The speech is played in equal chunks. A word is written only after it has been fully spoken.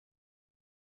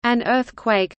An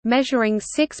earthquake, measuring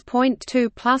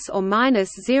 6.2 plus or minus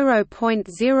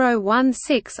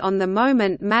 0.016 on the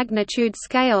moment magnitude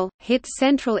scale, hit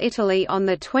central Italy on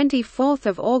 24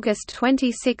 August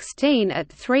 2016 at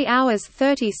 3 hours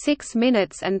 36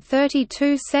 minutes and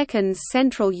 32 seconds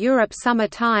Central Europe Summer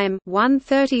Time,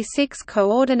 1:36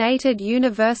 Coordinated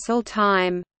Universal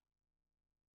Time.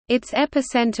 Its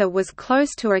epicenter was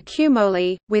close to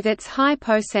Accumoli, with its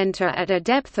hypocenter at a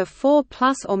depth of 4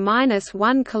 plus or minus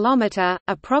 1 km,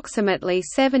 approximately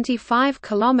 75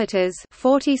 km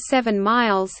 (47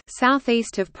 miles)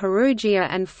 southeast of Perugia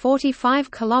and 45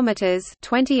 km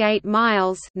 (28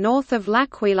 miles) north of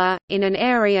L'Aquila, in an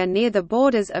area near the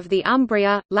borders of the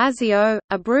Umbria, Lazio,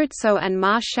 Abruzzo and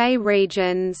Marche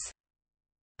regions.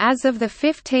 As of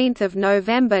 15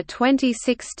 November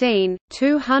 2016,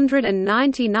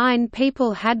 299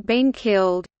 people had been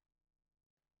killed.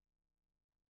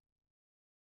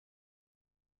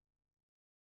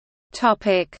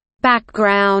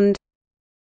 Background.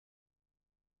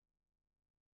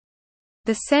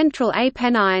 The Central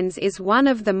Apennines is one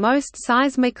of the most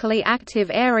seismically active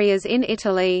areas in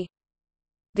Italy.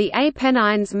 The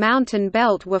Apennines mountain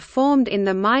belt were formed in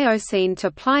the Miocene to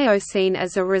Pliocene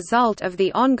as a result of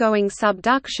the ongoing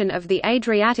subduction of the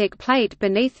Adriatic plate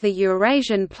beneath the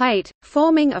Eurasian plate,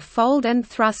 forming a fold and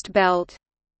thrust belt.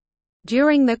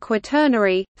 During the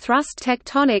Quaternary, thrust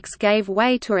tectonics gave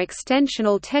way to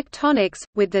extensional tectonics,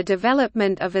 with the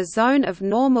development of a zone of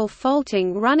normal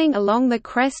faulting running along the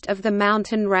crest of the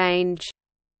mountain range.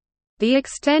 The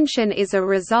extension is a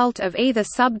result of either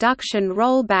subduction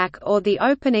rollback or the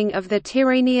opening of the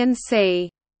Tyrrhenian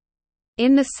Sea.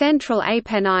 In the Central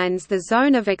Apennines, the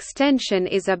zone of extension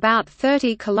is about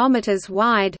 30 km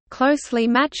wide, closely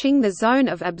matching the zone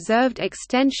of observed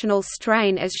extensional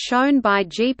strain as shown by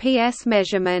GPS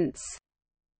measurements.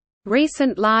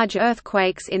 Recent large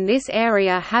earthquakes in this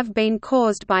area have been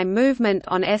caused by movement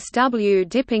on SW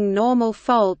dipping normal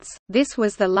faults. This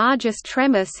was the largest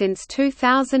tremor since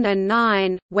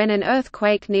 2009, when an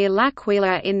earthquake near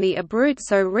L'Aquila in the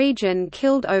Abruzzo region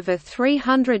killed over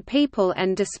 300 people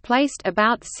and displaced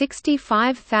about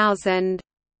 65,000.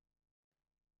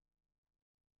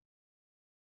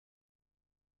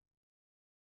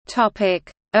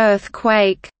 Topic: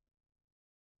 Earthquake.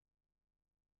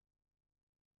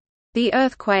 The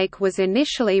earthquake was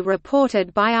initially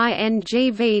reported by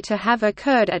INGV to have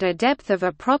occurred at a depth of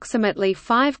approximately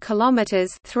 5 km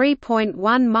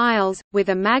 (3.1 miles), with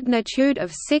a magnitude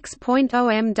of 6.0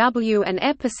 MW and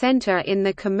epicenter in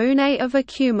the comune of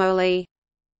Accumoli.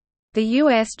 The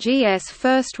USGS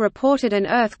first reported an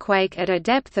earthquake at a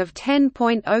depth of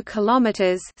 10.0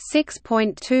 km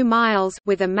 (6.2 miles)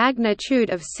 with a magnitude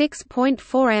of 6.4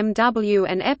 MW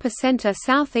and epicenter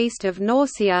southeast of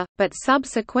Norcia, but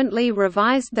subsequently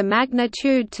revised the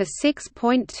magnitude to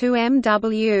 6.2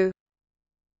 MW.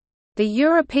 The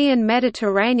European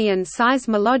Mediterranean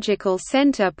Seismological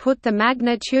Center put the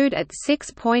magnitude at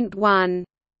 6.1.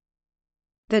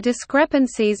 The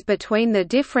discrepancies between the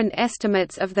different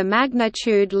estimates of the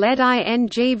magnitude led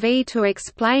INGV to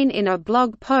explain in a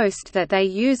blog post that they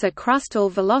use a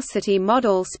crustal velocity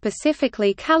model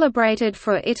specifically calibrated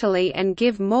for Italy and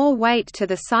give more weight to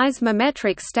the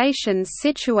seismometric stations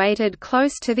situated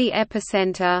close to the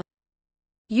epicenter.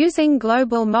 Using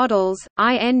global models,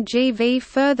 INGV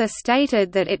further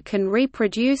stated that it can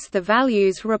reproduce the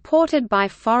values reported by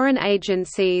foreign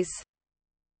agencies.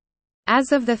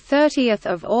 As of 30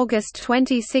 August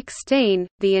 2016,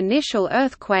 the initial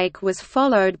earthquake was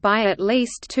followed by at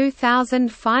least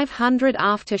 2,500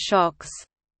 aftershocks.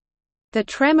 The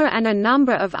tremor and a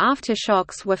number of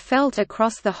aftershocks were felt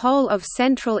across the whole of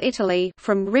central Italy,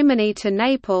 from Rimini to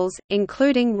Naples,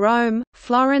 including Rome,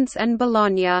 Florence and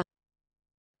Bologna.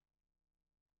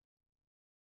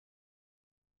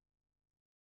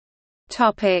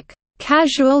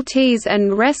 Casualties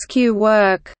and rescue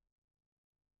work.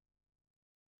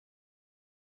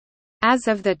 As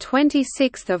of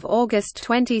 26 August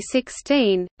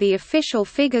 2016, the official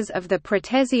figures of the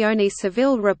Protezione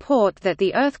Civile report that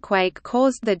the earthquake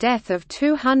caused the death of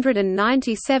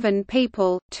 297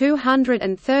 people,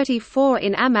 234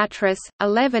 in Amatrice,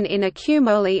 11 in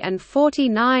Accumoli and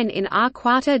 49 in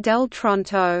Arquata del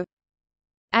Tronto.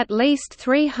 At least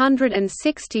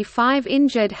 365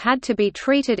 injured had to be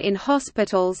treated in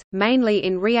hospitals, mainly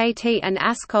in Rieti and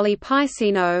Ascoli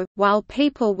Piceno, while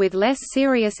people with less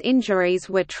serious injuries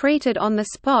were treated on the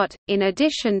spot, in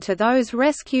addition to those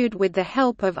rescued with the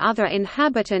help of other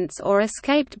inhabitants or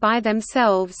escaped by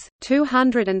themselves.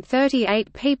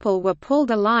 238 people were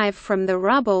pulled alive from the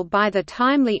rubble by the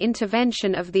timely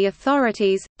intervention of the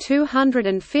authorities,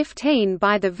 215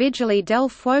 by the Vigili del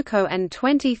Fuoco and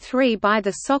 23 by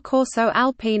the Soccorso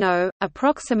Alpino.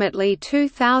 Approximately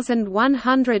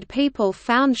 2,100 people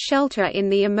found shelter in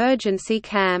the emergency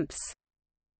camps.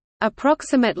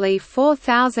 Approximately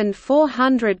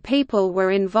 4,400 people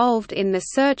were involved in the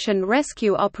search and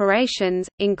rescue operations,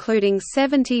 including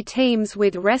 70 teams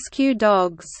with rescue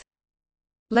dogs.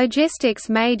 Logistics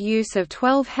made use of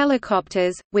 12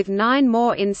 helicopters, with 9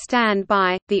 more in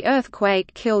standby. The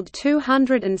earthquake killed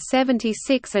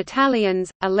 276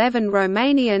 Italians, 11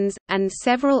 Romanians, and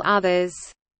several others.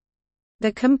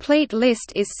 The complete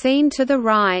list is seen to the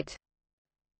right.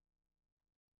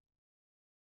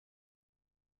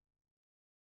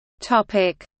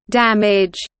 Topic: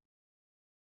 Damage.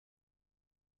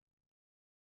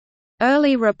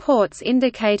 Early reports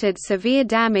indicated severe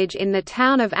damage in the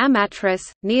town of Amatrice,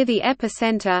 near the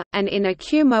epicenter, and in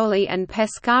Accumoli and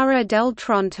Pescara del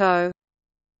Tronto.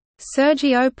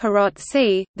 Sergio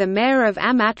Perozzi, the mayor of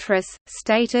Amatrice,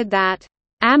 stated that,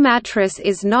 "Amatrice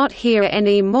is not here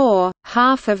anymore,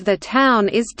 half of the town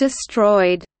is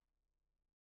destroyed."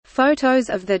 Photos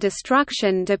of the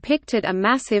destruction depicted a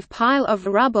massive pile of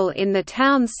rubble in the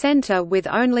town center with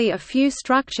only a few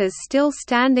structures still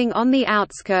standing on the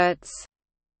outskirts.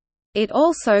 It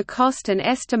also cost an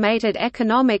estimated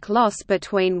economic loss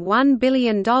between $1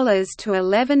 billion to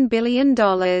 $11 billion.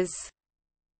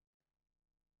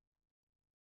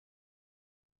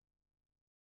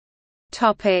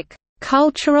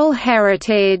 Cultural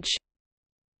heritage.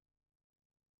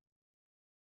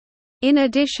 In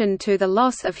addition to the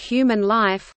loss of human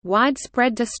life,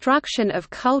 widespread destruction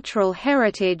of cultural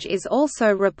heritage is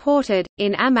also reported.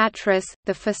 In Amatrice,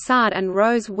 the facade and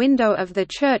rose window of the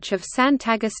Church of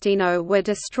Sant'Agostino were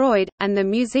destroyed, and the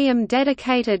museum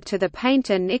dedicated to the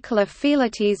painter Nicola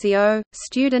Filatizio,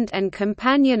 student and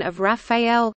companion of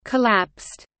Raphael,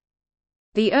 collapsed.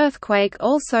 The earthquake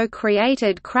also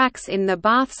created cracks in the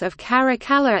baths of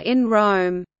Caracalla in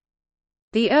Rome.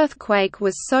 The earthquake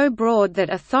was so broad that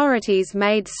authorities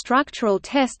made structural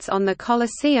tests on the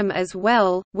Colosseum as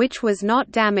well, which was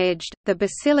not damaged. The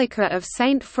Basilica of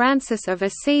Saint Francis of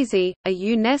Assisi, a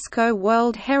UNESCO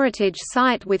World Heritage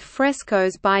Site with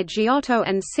frescoes by Giotto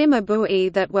and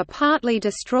Cimabue that were partly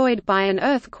destroyed by an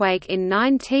earthquake in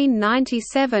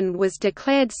 1997, was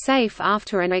declared safe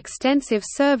after an extensive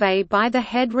survey by the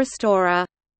head restorer.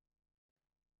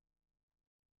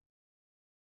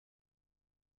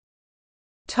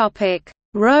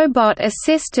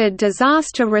 Robot-assisted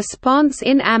disaster response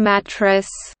in Amatrice.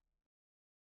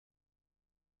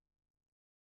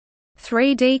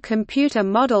 3D computer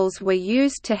models were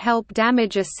used to help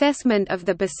damage assessment of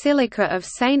the Basilica of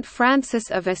Saint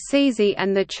Francis of Assisi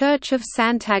and the Church of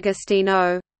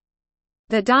Sant'Agostino.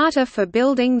 The data for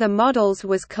building the models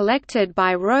was collected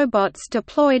by robots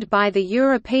deployed by the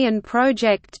European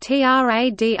project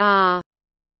TRADR.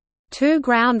 2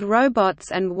 ground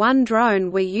robots and 1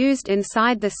 drone were used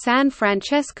inside the San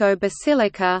Francesco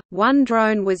Basilica, 1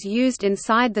 drone was used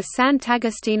inside the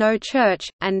Sant'Agostino Church,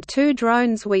 and 2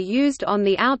 drones were used on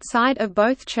the outside of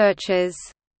both churches.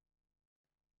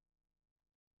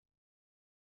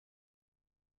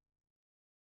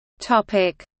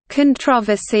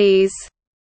 Controversies.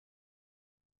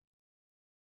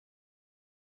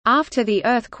 After the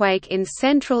earthquake in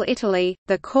central Italy,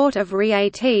 the Court of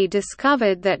Rieti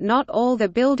discovered that not all the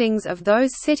buildings of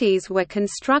those cities were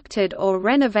constructed or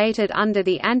renovated under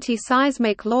the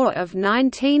anti-seismic law of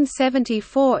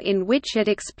 1974, in which it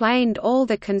explained all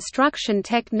the construction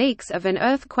techniques of an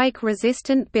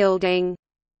earthquake-resistant building.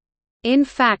 In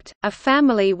fact, a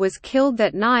family was killed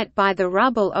that night by the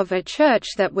rubble of a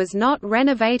church that was not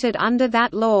renovated under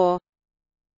that law.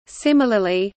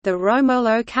 Similarly, the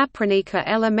Romolo Capranica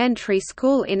Elementary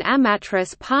School in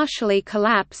Amatrice partially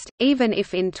collapsed, even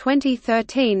if in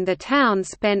 2013 the town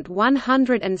spent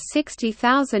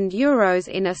 €160,000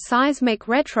 in a seismic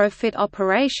retrofit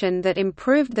operation that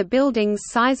improved the building's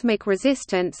seismic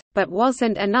resistance, but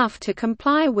wasn't enough to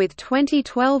comply with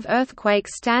 2012 earthquake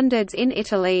standards in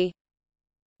Italy.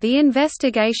 The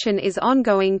investigation is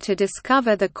ongoing to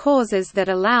discover the causes that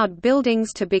allowed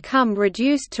buildings to become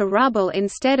reduced to rubble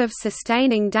instead of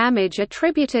sustaining damage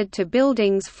attributed to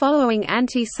buildings following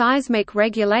anti-seismic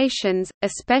regulations,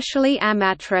 especially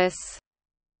Amatrice.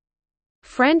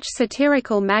 French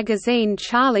satirical magazine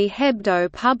Charlie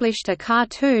Hebdo published a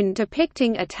cartoon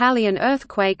depicting Italian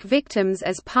earthquake victims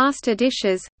as pasta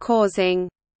dishes, causing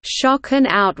shock and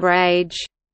outrage.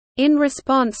 In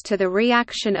response to the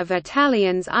reaction of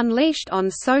Italians unleashed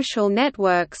on social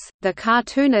networks, the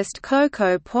cartoonist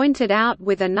Coco pointed out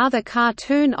with another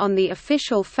cartoon on the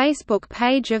official Facebook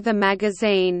page of the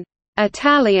magazine,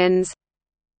 "Italians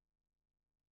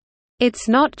 "It's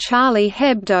not Charlie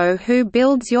Hebdo who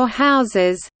builds your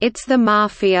houses, it's the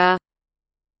Mafia."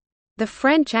 The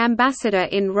French ambassador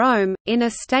in Rome, in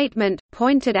a statement,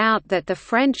 pointed out that the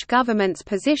French government's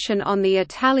position on the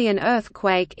Italian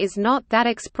earthquake is not that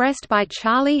expressed by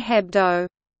Charlie Hebdo.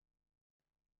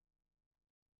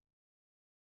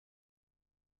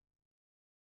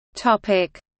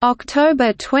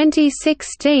 October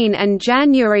 2016 and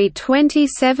January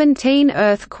 2017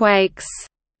 earthquakes.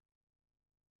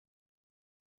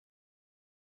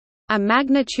 A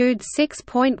magnitude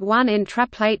 6.1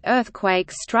 intraplate earthquake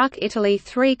struck Italy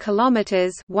 3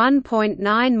 kilometers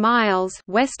 (1.9 miles)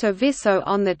 west of Visso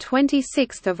on the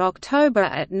 26th of October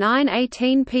at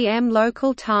 9:18 p.m.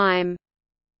 local time.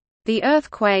 The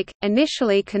earthquake,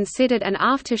 initially considered an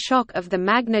aftershock of the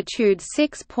magnitude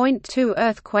 6.2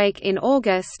 earthquake in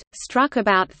August, struck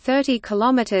about 30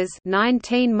 kilometers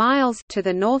 (19 miles) to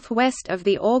the northwest of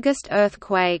the August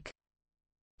earthquake.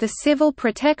 The civil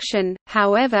protection,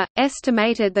 however,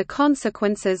 estimated the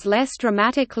consequences less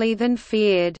dramatically than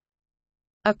feared.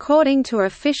 According to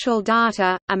official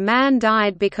data, a man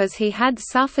died because he had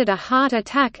suffered a heart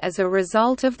attack as a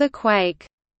result of the quake.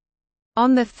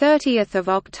 On 30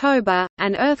 October,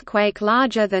 an earthquake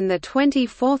larger than the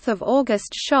 24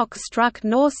 August shock struck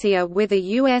Norcia with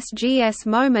a USGS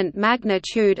moment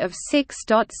magnitude of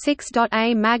 6.6.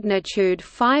 A magnitude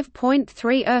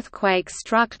 5.3 earthquake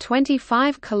struck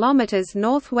 25 km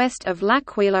northwest of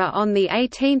L'Aquila on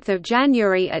 18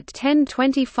 January at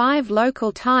 10:25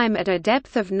 local time at a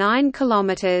depth of 9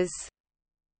 km.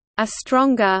 A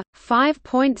stronger,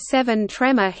 5.7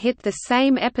 tremor hit the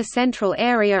same epicentral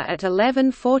area at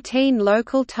 11:14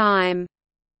 local time.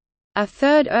 A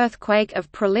third earthquake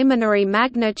of preliminary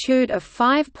magnitude of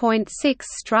 5.6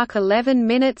 struck 11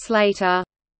 minutes later.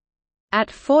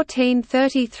 At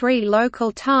 14:33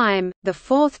 local time, the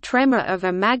fourth tremor of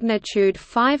a magnitude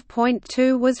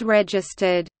 5.2 was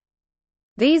registered.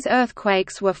 These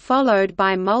earthquakes were followed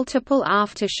by multiple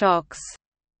aftershocks.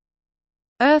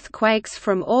 Earthquakes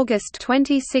from August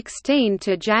 2016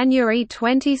 to January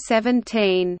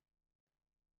 2017.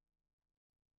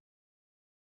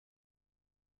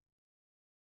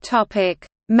 Topic: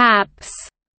 Maps.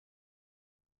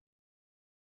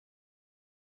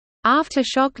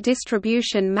 Aftershock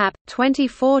distribution map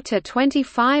 24 to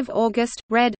 25 August: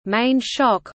 red, main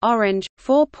shock; orange,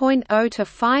 4.0 to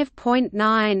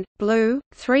 5.9; blue,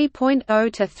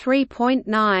 3.0 to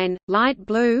 3.9; light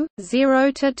blue,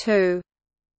 0 to 2.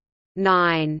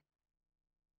 9.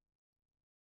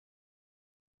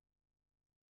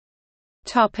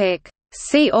 Topic.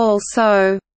 See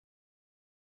also: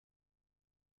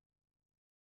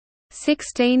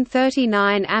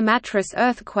 1639 Amatrice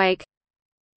earthquake,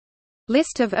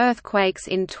 List of earthquakes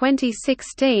in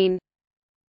 2016,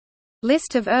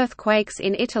 List of earthquakes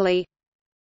in Italy,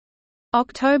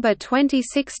 October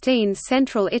 2016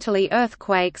 Central Italy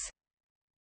earthquakes,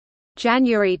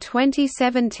 January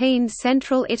 2017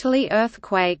 Central Italy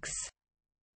earthquakes.